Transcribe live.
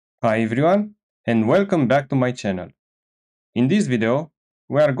Hi everyone, and welcome back to my channel. In this video,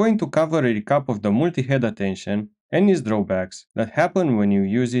 we are going to cover a recap of the multi-head attention and its drawbacks that happen when you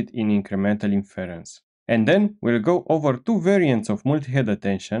use it in incremental inference. And then we'll go over two variants of multi-head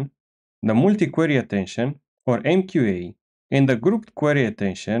attention, the multi-query attention, or MQA, and the grouped query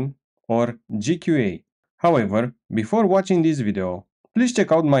attention, or GQA. However, before watching this video, please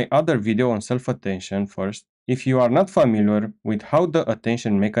check out my other video on self-attention first if you are not familiar with how the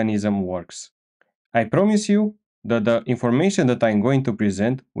attention mechanism works. I promise you that the information that I'm going to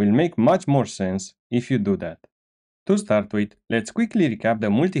present will make much more sense if you do that. To start with, let's quickly recap the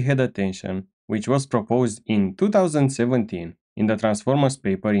multi-head attention, which was proposed in 2017 in the Transformers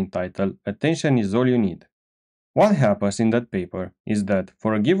paper entitled Attention is All You Need. What happens in that paper is that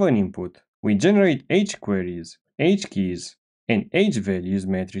for a given input, we generate H queries, H keys, and H values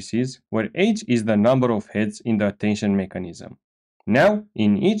matrices, where H is the number of heads in the attention mechanism. Now,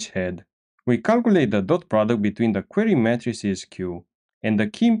 in each head, we calculate the dot product between the query matrices Q and the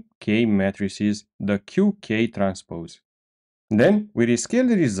key K matrices, the QK transpose. Then, we rescale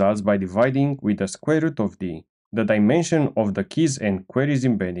the results by dividing with the square root of d, the dimension of the keys and queries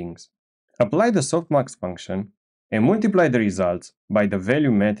embeddings. Apply the softmax function and multiply the results by the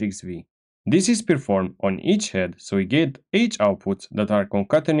value matrix V. This is performed on each head, so we get H outputs that are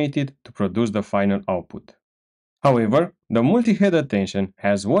concatenated to produce the final output. However, the multi-head attention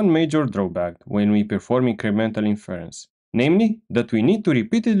has one major drawback when we perform incremental inference, namely that we need to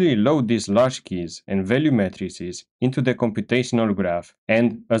repeatedly load these large keys and value matrices into the computational graph,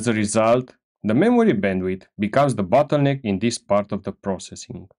 and as a result, the memory bandwidth becomes the bottleneck in this part of the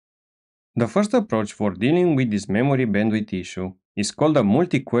processing. The first approach for dealing with this memory bandwidth issue is called the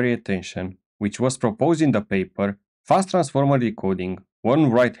multi-query attention, which was proposed in the paper Fast Transformer Decoding, One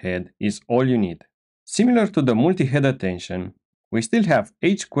Write Head is All You Need. Similar to the multi-head attention, we still have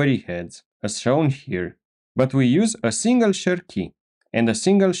H query heads, as shown here, but we use a single shared key and a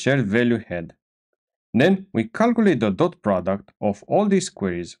single shared value head. Then we calculate the dot product of all these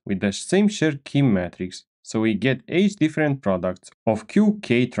queries with the same shared key matrix, so we get H different products of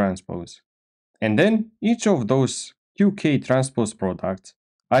QK transpose. And then each of those QK transpose products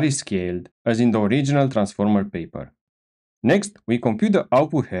are scaled as in the original transformer paper. Next, we compute the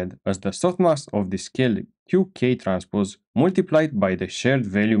output head as the softmax of the scaled QK transpose multiplied by the shared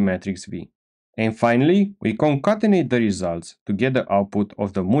value matrix V. And finally, we concatenate the results to get the output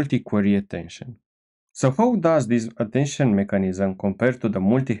of the multi-query attention. So how does this attention mechanism compare to the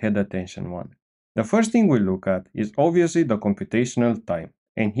multi-head attention one? The first thing we look at is obviously the computational time.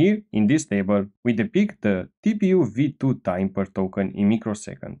 And here, in this table, we depict the TPU V2 time per token in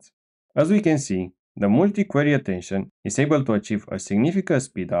microseconds. As we can see, the multi-query attention is able to achieve a significant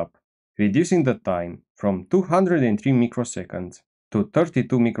speedup, reducing the time from 203 microseconds to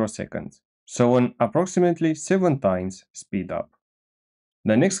 32 microseconds, so an approximately 7 times speedup.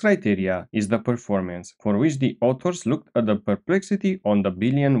 The next criteria is the performance, for which the authors looked at the perplexity on the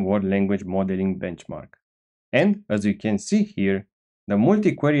billion-word language modeling benchmark. And, as you can see here, the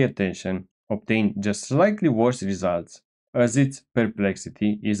multi-query attention obtained just slightly worse results, as its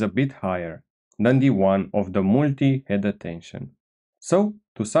perplexity is a bit higher than the one of the multi-head attention. So,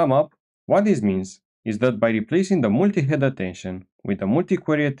 to sum up, what this means is that by replacing the multi-head attention with the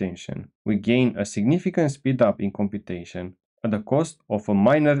multi-query attention, we gain a significant speedup in computation at the cost of a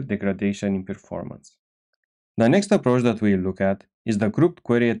minor degradation in performance. The next approach that we'll look at is the grouped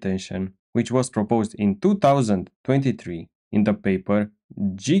query attention, which was proposed in 2023 in the paper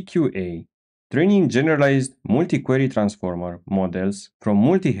GQA, Training Generalized Multi-Query Transformer Models from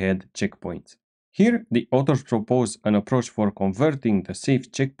Multi-Head Checkpoints. Here, the authors propose an approach for converting the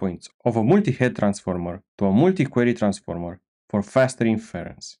safe checkpoints of a multi-head transformer to a multi-query transformer for faster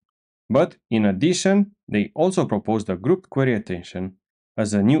inference. But, in addition, they also propose the grouped query attention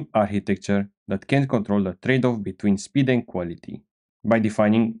as a new architecture that can control the trade-off between speed and quality, by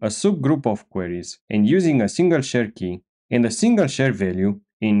defining a subgroup of queries and using a single shared key and a single shared value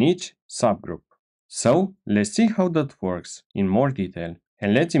in each subgroup. So, let's see how that works in more detail,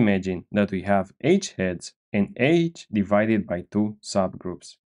 and let's imagine that we have H heads and H divided by two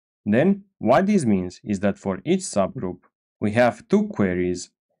subgroups. Then, what this means is that for each subgroup, we have two queries,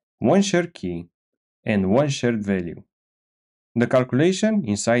 one shared key, and one shared value. The calculation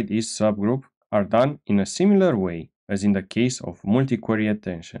inside each subgroup are done in a similar way as in the case of multi-query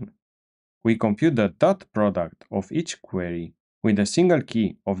attention. We compute the dot product of each query with a single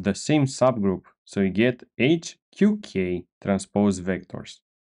key of the same subgroup, so we get HQK transpose vectors.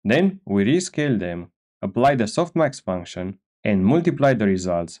 Then we rescale them, apply the softmax function, and multiply the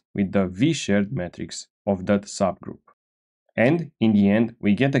results with the V shared matrix of that subgroup. And in the end,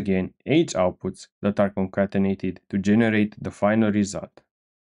 we get again H outputs that are concatenated to generate the final result.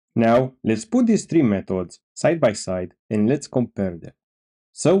 Now, let's put these three methods side by side and let's compare them.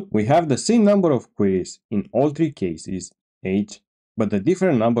 So, we have the same number of queries in all three cases, H, but a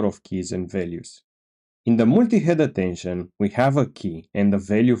different number of keys and values. In the multi-head attention, we have a key and a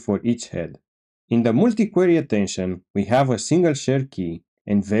value for each head. In the multi-query attention, we have a single share key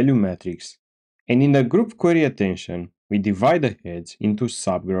and value matrix. And in the group query attention, we divide the heads into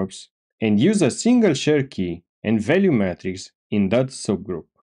subgroups and use a single share key and value matrix in that subgroup.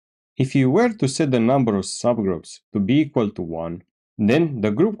 If you were to set the number of subgroups to be equal to 1, then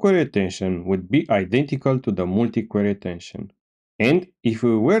the group query attention would be identical to the multi-query attention. And if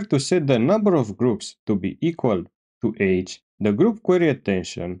we were to set the number of groups to be equal to H, the group query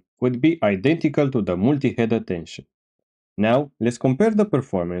attention would be identical to the multi-head attention. Now, let's compare the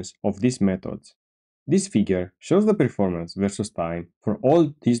performance of these methods. This figure shows the performance versus time for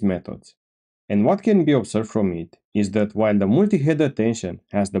all these methods. And what can be observed from it is that while the multi-head attention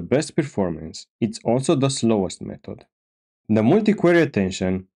has the best performance, it's also the slowest method. The multi-query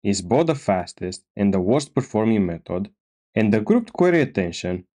attention is both the fastest and the worst performing method, and the grouped query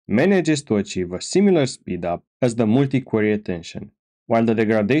attention manages to achieve a similar speedup as the multi-query attention, while the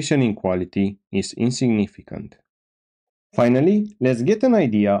degradation in quality is insignificant. Finally, let's get an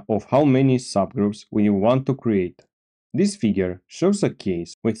idea of how many subgroups we want to create. This figure shows a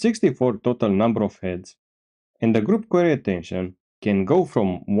case with 64 total number of heads, and the group query attention can go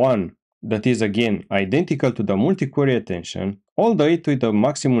from 1, that is again identical to the multi-query attention, all the way to the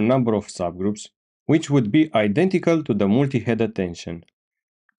maximum number of subgroups, which would be identical to the multi-head attention.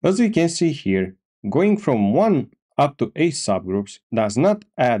 As we can see here, going from 1 up to 8 subgroups does not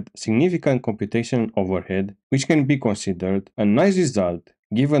add significant computation overhead, which can be considered a nice result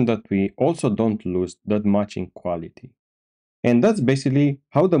given that we also don't lose that much in quality. And that's basically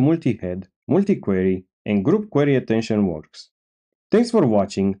how the multi-head, multi-query, and group query attention works. Thanks for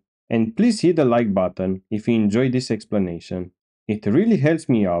watching, and please hit the like button if you enjoyed this explanation. It really helps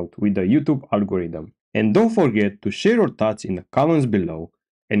me out with the YouTube algorithm. And don't forget to share your thoughts in the comments below,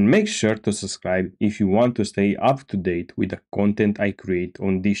 and make sure to subscribe if you want to stay up to date with the content I create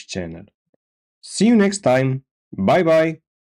on this channel. See you next time. Bye bye.